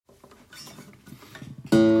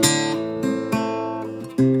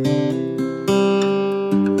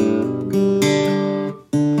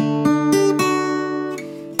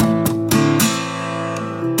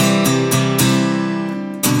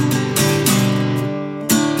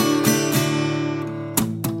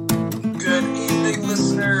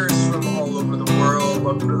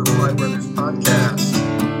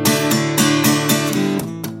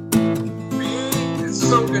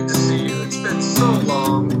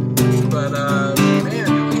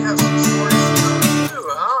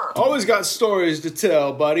got stories to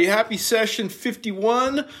tell, buddy. Happy session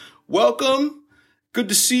 51. Welcome. Good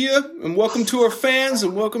to see you, and welcome to our fans,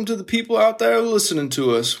 and welcome to the people out there listening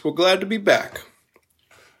to us. We're glad to be back.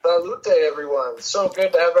 Salute, everyone. So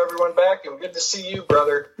good to have everyone back, and good to see you,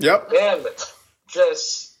 brother. Yep. Man,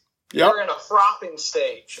 you're in a frothing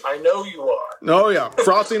stage. I know you are. Oh, yeah.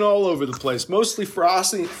 Frothing all over the place. Mostly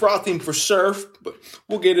frothing for surf, but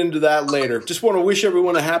we'll get into that later. Just want to wish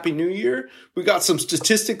everyone a happy new year. We got some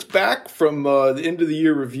statistics back from the end of the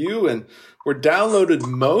year review, and we're downloaded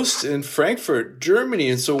most in Frankfurt, Germany.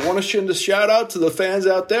 And so I want to send a shout out to the fans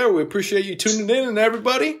out there. We appreciate you tuning in and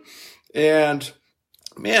everybody. And,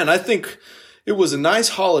 man, I think it was a nice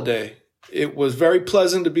holiday. It was very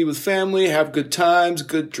pleasant to be with family, have good times,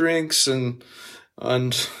 good drinks, and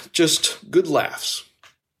just good laughs.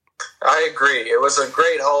 I agree. It was a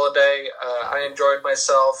great holiday. I enjoyed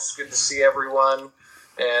myself. It's good to see everyone.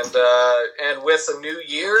 And with a new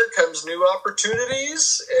year comes new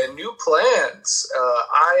opportunities and new plans.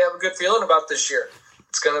 I have a good feeling about this year.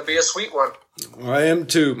 It's going to be a sweet one. I am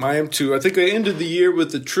too. I think I ended the year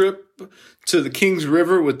with the trip to the Kings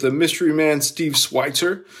River with the mystery man Steve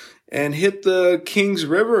Schweitzer, and hit the Kings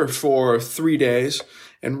River for 3 days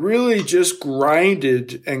and really just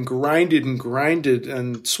grinded. And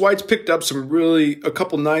Schweitz picked up a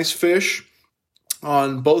couple nice fish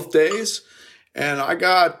on both days. And I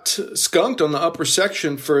got skunked on the upper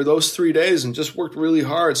section for those 3 days and just worked really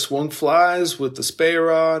hard. Swung flies with the spay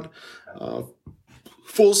rod,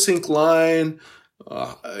 full sink line,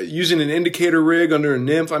 using an indicator rig under a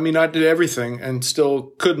nymph. I mean, I did everything and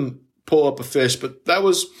still couldn't pull up a fish, but that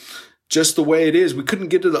was just the way it is. We couldn't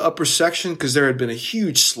get to the upper section because there had been a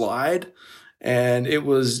huge slide, and it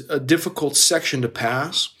was a difficult section to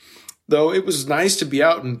pass. Though it was nice to be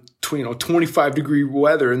out in 25-degree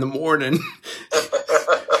weather in the morning.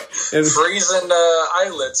 And freezing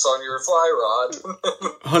eyelets on your fly rod.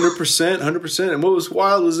 100%. And what was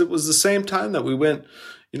wild is it was the same time that we went,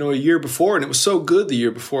 a year before, and it was so good the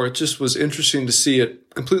year before. It just was interesting to see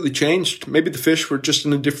it completely changed. Maybe the fish were just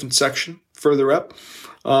in a different section further up.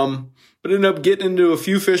 But ended up getting into a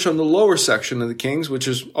few fish on the lower section of the Kings, which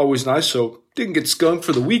is always nice. So didn't get skunked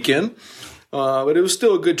for the weekend, but it was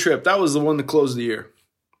still a good trip. That was the one to close the year.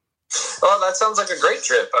 Oh, that sounds like a great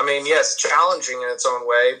trip. I mean, yes, challenging in its own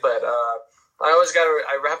way, but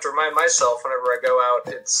I have to remind myself whenever I go out,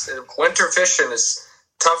 winter fishing is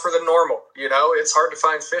tougher than normal. It's hard to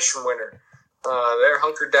find fish in winter. They're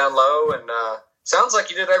hunkered down low, and sounds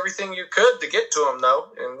like you did everything you could to get to them,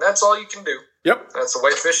 though, and that's all you can do. Yep. That's the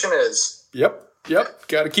way fishing is. Yep.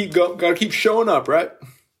 Got to keep going. Got to keep showing up, right?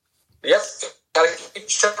 Yep. Got to keep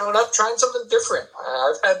showing up, trying something different.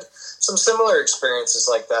 I've had some similar experiences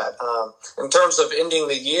like that. In terms of ending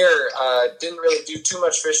the year, didn't really do too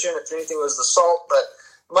much fishing. If anything, it was the salt. But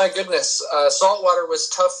my goodness, saltwater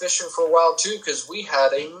was tough fishing for a while too, because we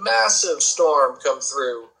had a massive storm come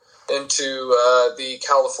through into the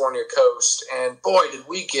California coast, and boy, did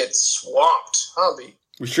we get swamped, huh, B?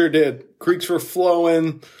 We sure did. Creeks were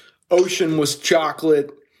flowing. Ocean was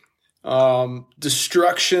chocolate.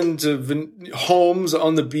 Destruction to homes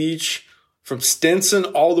on the beach from Stinson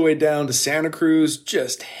all the way down to Santa Cruz.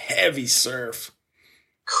 Just heavy surf.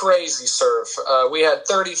 Crazy surf. We had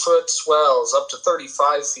 30-foot swells, up to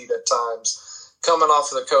 35 feet at times, coming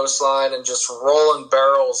off of the coastline and just rolling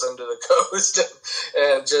barrels into the coast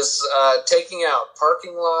and just taking out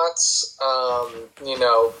parking lots,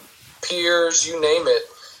 piers, you name it.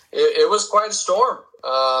 It was quite a storm.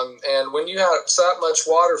 And when you have that much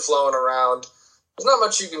water flowing around, there's not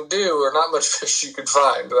much you can do or not much fish you can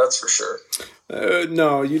find, that's for sure.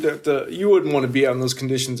 No, you wouldn't want to be out in those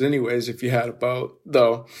conditions anyways if you had a boat,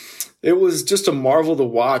 though. It was just a marvel to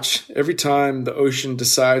watch. Every time the ocean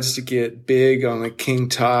decides to get big on a king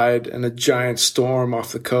tide and a giant storm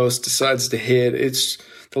off the coast decides to hit,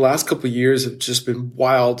 the last couple of years have just been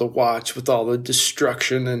wild to watch with all the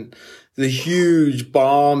destruction and the huge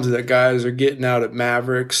bombs that guys are getting out at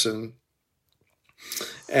Mavericks and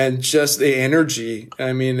just the energy.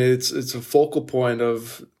 I mean, it's a focal point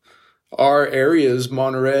of our areas,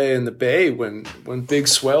 Monterey and the Bay, when big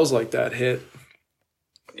swells like that hit.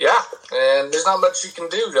 Yeah, and there's not much you can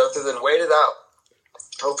do other than wait it out.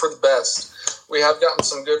 Hope for the best. We have gotten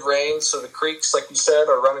some good rain, so the creeks, like you said,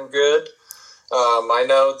 are running good. I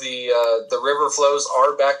know the river flows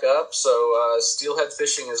are back up, so steelhead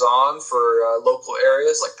fishing is on for local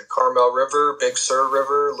areas like the Carmel River, Big Sur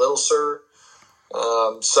River, Little Sur.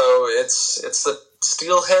 So it's the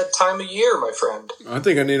steelhead time of year, my friend. I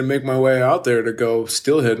think I need to make my way out there to go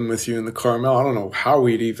steelheading with you in the Carmel. I don't know how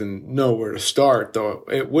we'd even know where to start, though.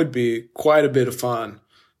 It would be quite a bit of fun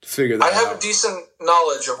to figure that out? I have a decent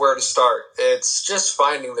knowledge of where to start. It's just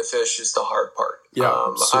finding the fish is the hard part. Yeah,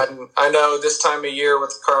 I know this time of year with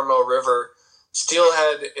the Carmel River,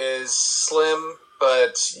 steelhead is slim,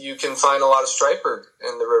 but you can find a lot of striper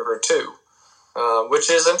in the river too, which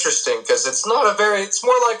is interesting because it's more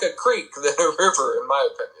like a creek than a river, in my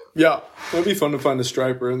opinion. Yeah, it'll be fun to find a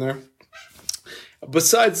striper in there.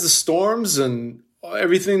 Besides the storms and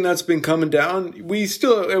everything that's been coming down,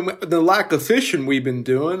 the lack of fishing we've been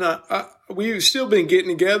doing, we've still been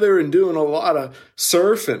getting together and doing a lot of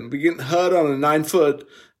surfing. We're getting HUD on a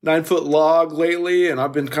 9-foot log lately, and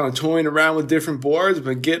I've been kind of toying around with different boards,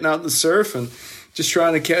 been getting out in the surf and just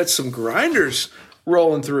trying to catch some grinders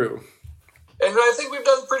rolling through. And I think we've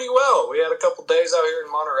done pretty well. We had a couple days out here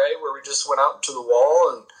in Monterey where we just went out to the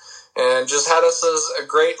wall and just had us a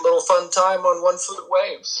great little fun time on 1-foot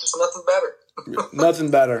waves. There's nothing better.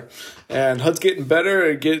 Nothing better. And HUD's getting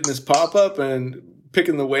better at getting his pop-up and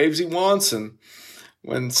picking the waves he wants. And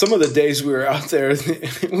when some of the days we were out there,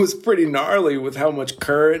 it was pretty gnarly with how much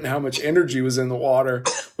current and how much energy was in the water.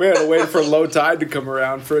 We had to wait for low tide to come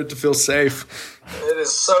around for it to feel safe. It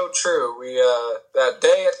is so true. We that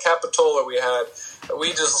day at Capitola we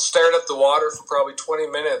just stared at the water for probably 20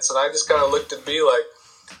 minutes, and I just kind of looked at B like,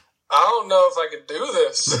 I don't know if I could do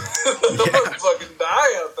this. I'm going to fucking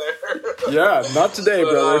die out there. Yeah, not today,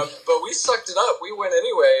 brother. But we sucked it up. We went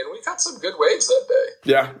anyway, and we caught some good waves that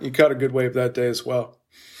day. Yeah, you caught a good wave that day as well.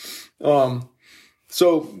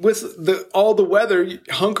 So with all the weather,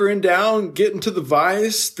 hunkering down, getting to the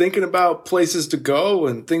Vice, thinking about places to go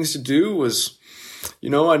and things to do was, I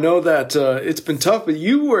know that it's been tough, but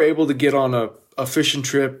you were able to get on a fishing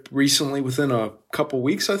trip recently within a couple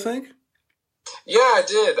weeks, I think. Yeah, I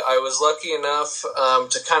did. I was lucky enough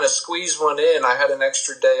to kind of squeeze one in. I had an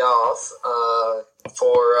extra day off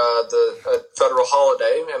for the federal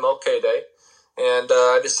holiday, MLK Day, and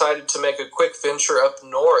I decided to make a quick venture up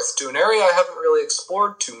north to an area I haven't really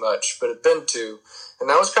explored too much, but have been to, and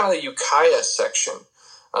that was kind of the Ukiah section.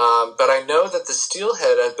 But I know that the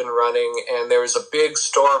steelhead had been running, and there was a big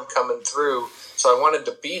storm coming through, so I wanted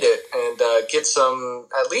to beat it and get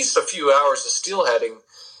at least a few hours of steelheading.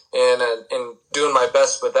 And doing my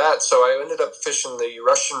best with that. So I ended up fishing the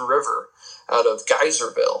Russian River out of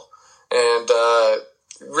Geyserville. And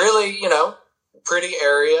really, pretty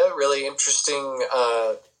area, really interesting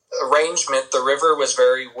arrangement. The river was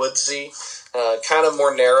very woodsy, kind of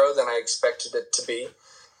more narrow than I expected it to be.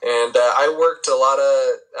 And I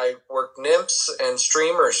worked nymphs and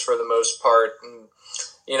streamers for the most part. And,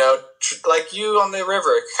 like you on the river,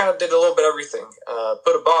 I kind of did a little bit of everything.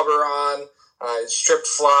 Put a bobber on. I stripped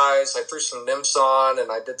flies, I threw some nymphs on,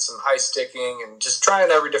 and I did some high sticking and just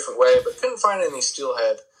trying every different way, but couldn't find any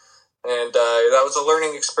steelhead. And that was a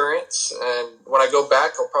learning experience. And when I go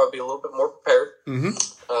back, I'll probably be a little bit more prepared. Mm-hmm.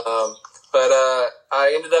 But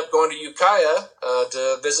I ended up going to Ukiah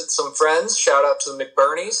to visit some friends. Shout out to the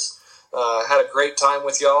McBurneys. Had a great time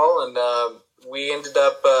with y'all, and we ended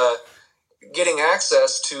up getting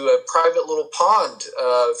access to a private little pond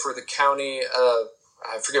for the county.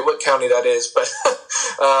 I forget what county that is, but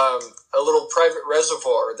a little private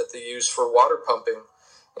reservoir that they use for water pumping.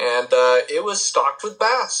 And it was stocked with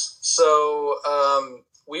bass. So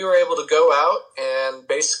we were able to go out and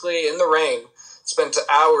basically in the rain spent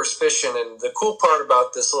hours fishing. And the cool part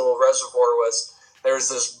about this little reservoir was there was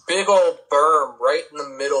this big old berm right in the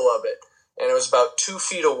middle of it. And it was about 2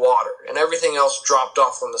 feet of water, and everything else dropped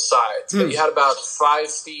off on the sides. But you had about 5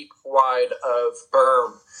 feet wide of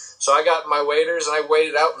berm. So I got my waders, and I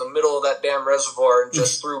waded out in the middle of that damn reservoir and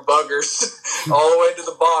just threw buggers all the way to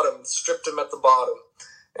the bottom, stripped them at the bottom.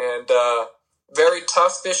 And very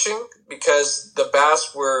tough fishing because the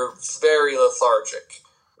bass were very lethargic.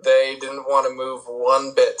 They didn't want to move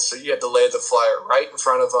one bit, so you had to lay the flyer right in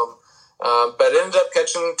front of them. But ended up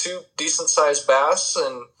catching 2 decent-sized bass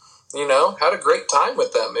and, had a great time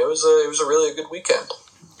with them. It was a really good weekend.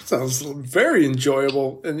 Sounds very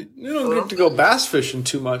enjoyable. And you don't get to go bass fishing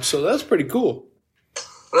too much, so that's pretty cool.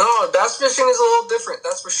 No, bass fishing is a little different,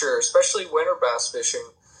 that's for sure, especially winter bass fishing.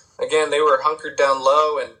 Again, they were hunkered down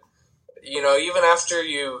low, and, even after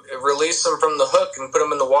you release them from the hook and put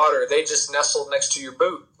them in the water, they just nestled next to your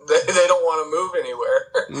boot. They don't want to move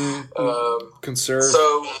anywhere. Conserve.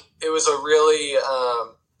 So it was a really...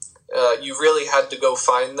 you really had to go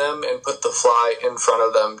find them and put the fly in front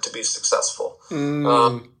of them to be successful.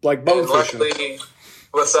 Like bone fishing. Luckily,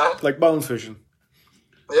 what's that? Like bone fishing.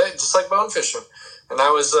 Yeah, just like bone fishing. And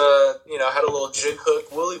I was, had a little jig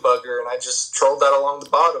hook woolly bugger, and I just trolled that along the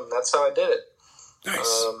bottom. That's how I did it.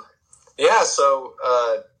 Nice. So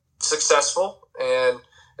successful. And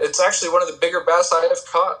it's actually one of the bigger bass I have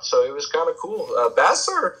caught, so it was kind of cool. Bass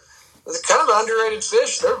are kind of an underrated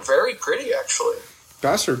fish. They're very pretty, actually.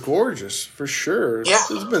 Bass are gorgeous, for sure. Yeah,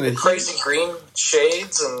 there's been a crazy green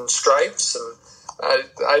shades and stripes, and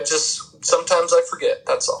I just, sometimes I forget,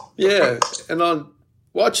 that's all. Yeah, and on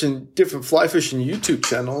watching different fly fishing YouTube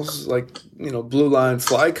channels, like, Blue Line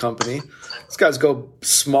Fly Company, these guys go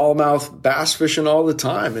smallmouth bass fishing all the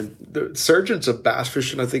time, and the resurgence of bass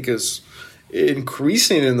fishing, I think, is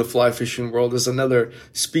increasing in the fly fishing world as another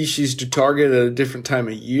species to target at a different time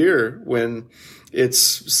of year when it's,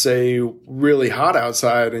 say, really hot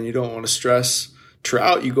outside and you don't want to stress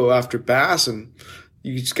trout. You go after bass, and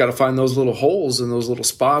you just got to find those little holes and those little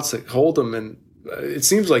spots that hold them. And it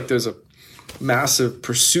seems like there's a massive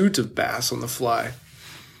pursuit of bass on the fly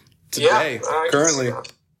today, currently.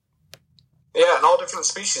 Yeah, and all different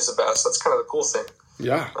species of bass. That's kind of the cool thing.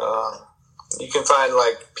 Yeah. You can find,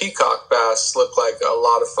 peacock bass look like a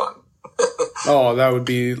lot of fun. Oh, that would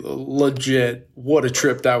be legit. What a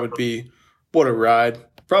trip that would be. What a ride.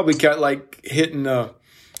 Probably like hitting a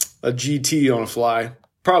GT on a fly.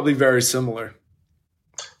 Probably very similar.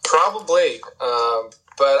 Probably.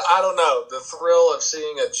 But I don't know. The thrill of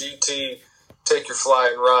seeing a GT take your fly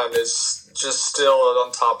and run is just still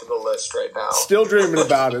on top of the list right now. Still dreaming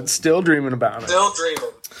about it. Still dreaming.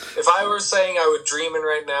 If I were saying I would dreaming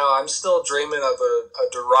right now, I'm still dreaming of a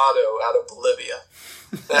Dorado out of Bolivia.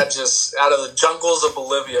 That just, out of the jungles of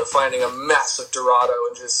Bolivia, finding a massive Dorado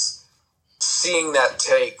and just seeing that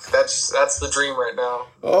take. That's the dream right now.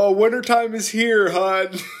 Oh, wintertime is here, hon.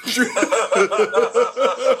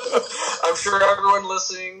 I'm sure everyone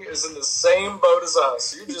listening is in the same boat as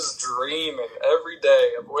us. You're just dreaming every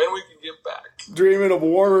day of when we can get back. Dreaming of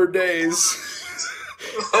warmer days.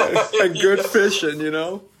 And good fishing,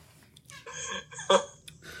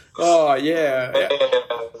 Oh, yeah.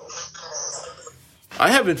 I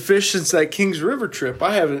haven't fished since that Kings River trip.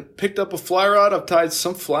 I haven't picked up a fly rod. I've tied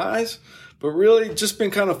some flies, but really just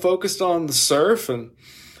been kind of focused on the surf and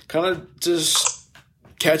kind of just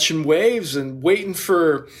catching waves and waiting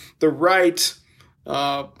for the right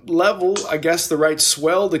level, I guess, the right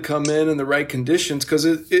swell to come in and the right conditions, because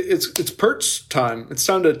it's perch time. It's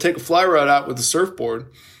time to take a fly rod out with the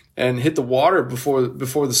surfboard and hit the water before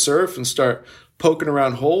the surf and start poking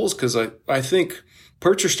around holes, because I think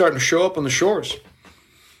perch are starting to show up on the shores.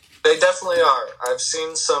 They definitely are. I've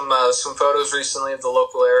seen some photos recently of the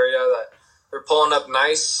local area that they're pulling up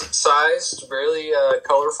nice sized, really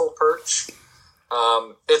colorful perch.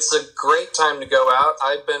 It's a great time to go out.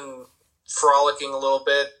 I've been frolicking a little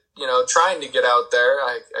bit, trying to get out there.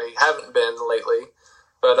 I haven't been lately,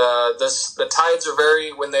 but the tides are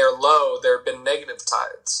when they are low, there have been negative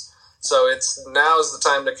tides. So now is the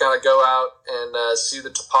time to kind of go out and see the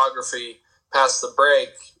topography past the break,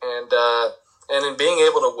 and in being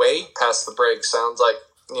able to wade past the break sounds like,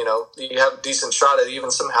 you have a decent shot at even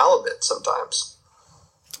some halibut sometimes.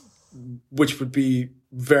 Which would be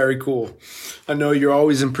very cool. I know you're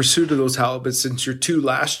always in pursuit of those halibut since your 2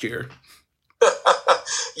 last year.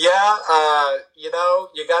 Yeah, you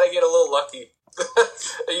got to get a little lucky.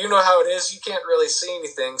 You know how it is. You can't really see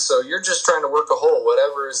anything, so you're just trying to work a hole.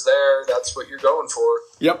 Whatever is there, that's what you're going for.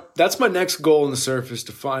 Yep, that's my next goal in the surf, is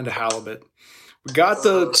to find a halibut. We got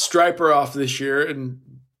the striper off this year, and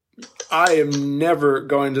I am never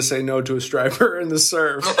going to say no to a striper in the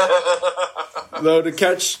surf. Though to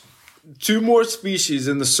catch 2 more species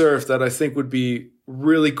in the surf that I think would be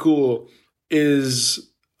really cool is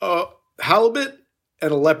a halibut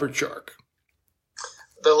and a leopard shark.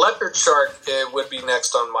 The leopard shark would be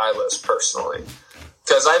next on my list, personally.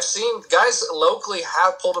 Because I've seen guys locally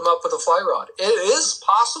have pulled them up with a fly rod. It is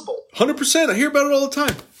possible. 100%. I hear about it all the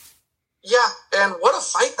time. Yeah, and what a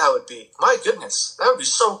fight that would be. My goodness, that would be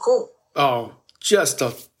so cool. Oh, just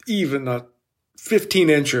even a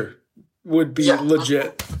 15-incher would be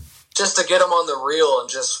legit. Just to get them on the reel and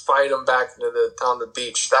just fight them back on the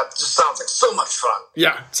beach. That just sounds like so much fun.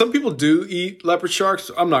 Yeah, some people do eat leopard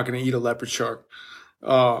sharks. I'm not going to eat a leopard shark.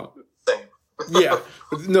 Same. Yeah,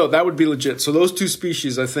 no, that would be legit. So those 2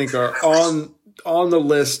 species, I think, are on the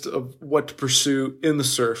list of what to pursue in the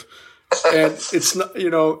surf. And it's not,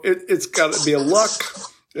 it's got to be a luck.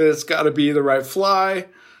 It's got to be the right fly,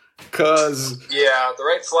 because the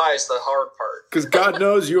right fly is the hard part. Because God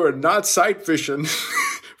knows you are not sight fishing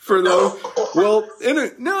for those. Well,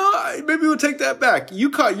 maybe we'll take that back. You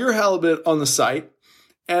caught your halibut on the sight,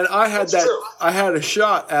 and I had True. I had a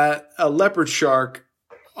shot at a leopard shark,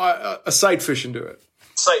 a sight fishing to it.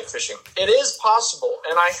 Sight fishing. It is possible,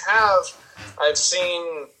 and I've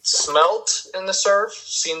seen smelt in the surf,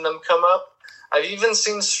 seen them come up. I've even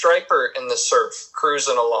seen striper in the surf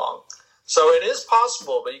cruising along. So it is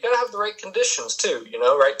possible, but you got to have the right conditions too.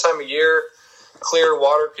 Right time of year, clear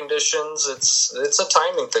water conditions. It's a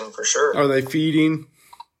timing thing for sure. Are they feeding?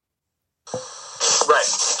 Right.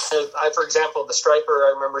 For example, the striper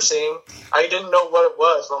I remember seeing, I didn't know what it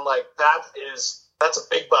was. I'm like, that's a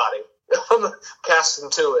big body. I'm casting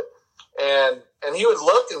to it. And he would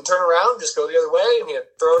look and turn around, just go the other way, and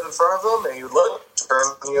he'd throw it in front of him, and he would look, turn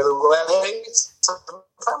the other way.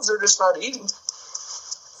 Sometimes they're just not eating.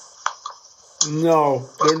 No,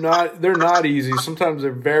 they're not. They're not easy. Sometimes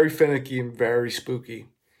they're very finicky and very spooky.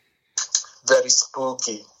 Very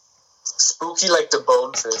spooky. Spooky like the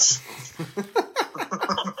bonefish.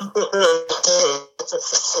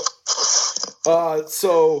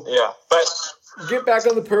 Yeah, but get back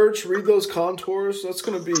on the perch, read those contours.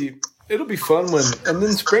 It'll be fun and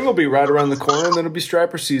then spring will be right around the corner, and then it'll be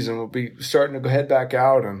striper season. We'll be starting to head back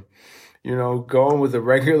out and, going with a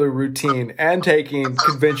regular routine and taking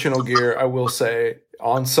conventional gear, I will say,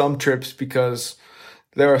 on some trips, because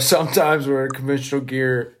there are some times where conventional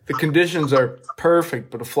gear, the conditions are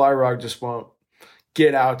perfect, but a fly rod just won't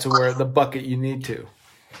get out to where the bucket you need to.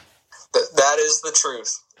 That is the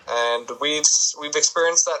truth. And we've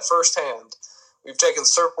experienced that firsthand. We've taken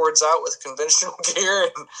surfboards out with conventional gear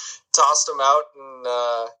and tossed them out in,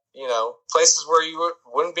 places where you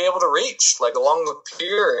wouldn't be able to reach, like along the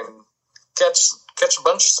pier, and catch a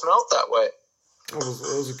bunch of smelt that way. It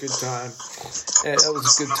was a good time. Yeah, that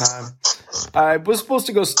was a good time. I was supposed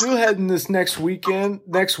to go steelheading this next week,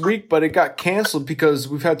 but it got canceled because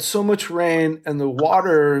we've had so much rain and the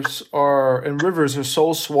waters and rivers are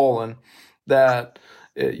so swollen that,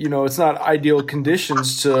 it's not ideal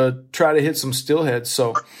conditions to try to hit some steelhead.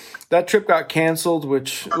 So that trip got canceled,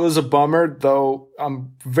 which was a bummer, though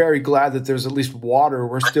I'm very glad that there's at least water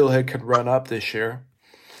where steelhead can run up this year,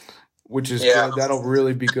 which is good. That'll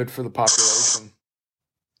really be good for the population.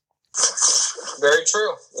 Very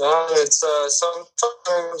true. It's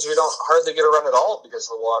sometimes we don't hardly get a run at all because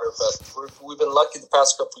of the water, but we've been lucky the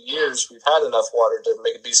past couple of years. We've had enough water to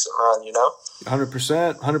make a decent run,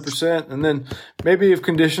 100%. And then maybe if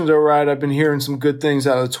conditions are right, I've been hearing some good things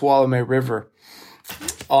out of the Tuolumne River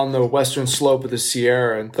on the western slope of the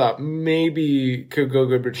Sierra, and thought maybe could go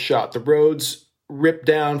a good shot. The road's ripped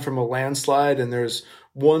down from a landslide, and there's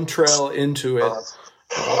one trail into it.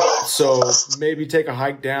 So maybe take a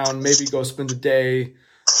hike down, maybe go spend a day,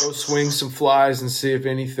 go swing some flies and see if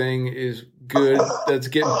anything is good that's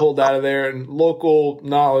getting pulled out of there. And local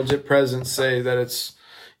knowledge at present say that it's,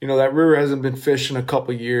 that river hasn't been fished in a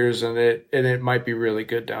couple of years, and it might be really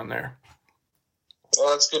good down there.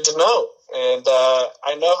 Well, that's good to know. And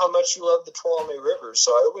I know how much you love the Tuolumne River,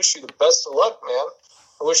 so I wish you the best of luck, man.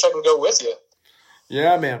 I wish I could go with you.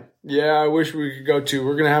 Yeah, man. Yeah, I wish we could go too.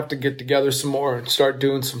 We're going to have to get together some more and start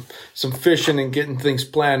doing some fishing and getting things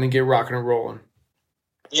planned and get rocking and rolling.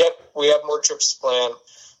 Yep, we have more trips planned.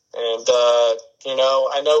 And,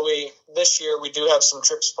 I know this year we do have some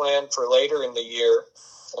trips planned for later in the year.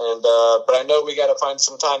 And but I know we got to find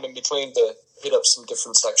some time in between to hit up some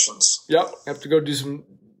different sections. Yep, have to go do some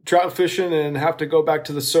trout fishing and have to go back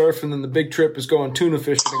to the surf. And then the big trip is going tuna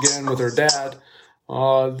fishing again with our dad.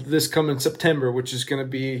 This coming September, which is going to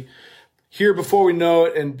be here before we know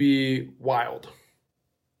it and be wild.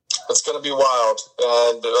 It's going to be wild.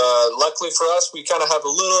 And luckily for us, we kind of have a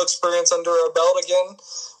little experience under our belt again.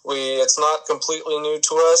 It's not completely new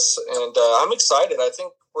to us, and I'm excited. I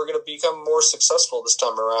think we're going to become more successful this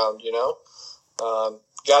time around,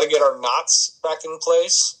 Got to get our knots back in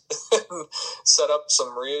place and set up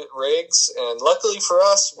some rigs. And luckily for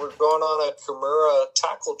us, we're going on a Kimura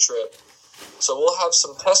tackle trip. So we'll have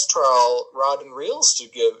some test trial rod and reels to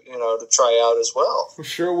give, to try out as well. We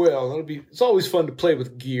sure will. It's always fun to play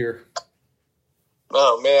with gear.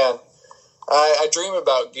 Oh, man. I dream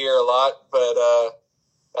about gear a lot, but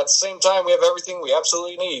at the same time, we have everything we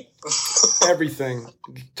absolutely need. Everything.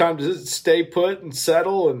 Time to stay put and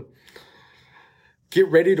settle and get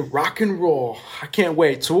ready to rock and roll. I can't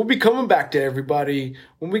wait. So we'll be coming back to everybody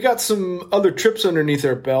when we got some other trips underneath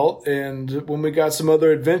our belt and when we got some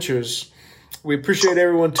other adventures. We appreciate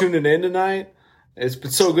everyone tuning in tonight. It's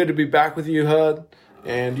been so good to be back with you, Hud.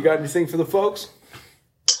 And you got anything for the folks?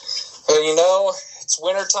 Well, it's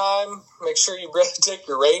wintertime. Make sure you take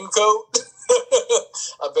your raincoat.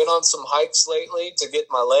 I've been on some hikes lately to get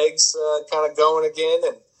my legs kind of going again.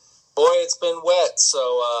 And, boy, it's been wet.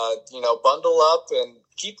 So, bundle up and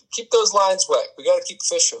keep those lines wet. We got to keep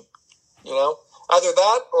fishing, Either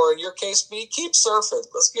that or, in your case, keep surfing.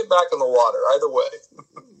 Let's get back in the water. Either way.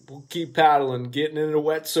 We'll keep paddling, getting into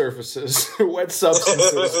wet surfaces, wet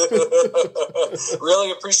substances.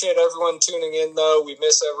 Really appreciate everyone tuning in, though. We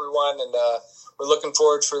miss everyone, and we're looking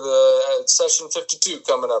forward for the session 52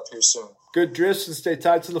 coming up here soon. Good drifts and stay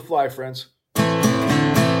tied to the fly, friends.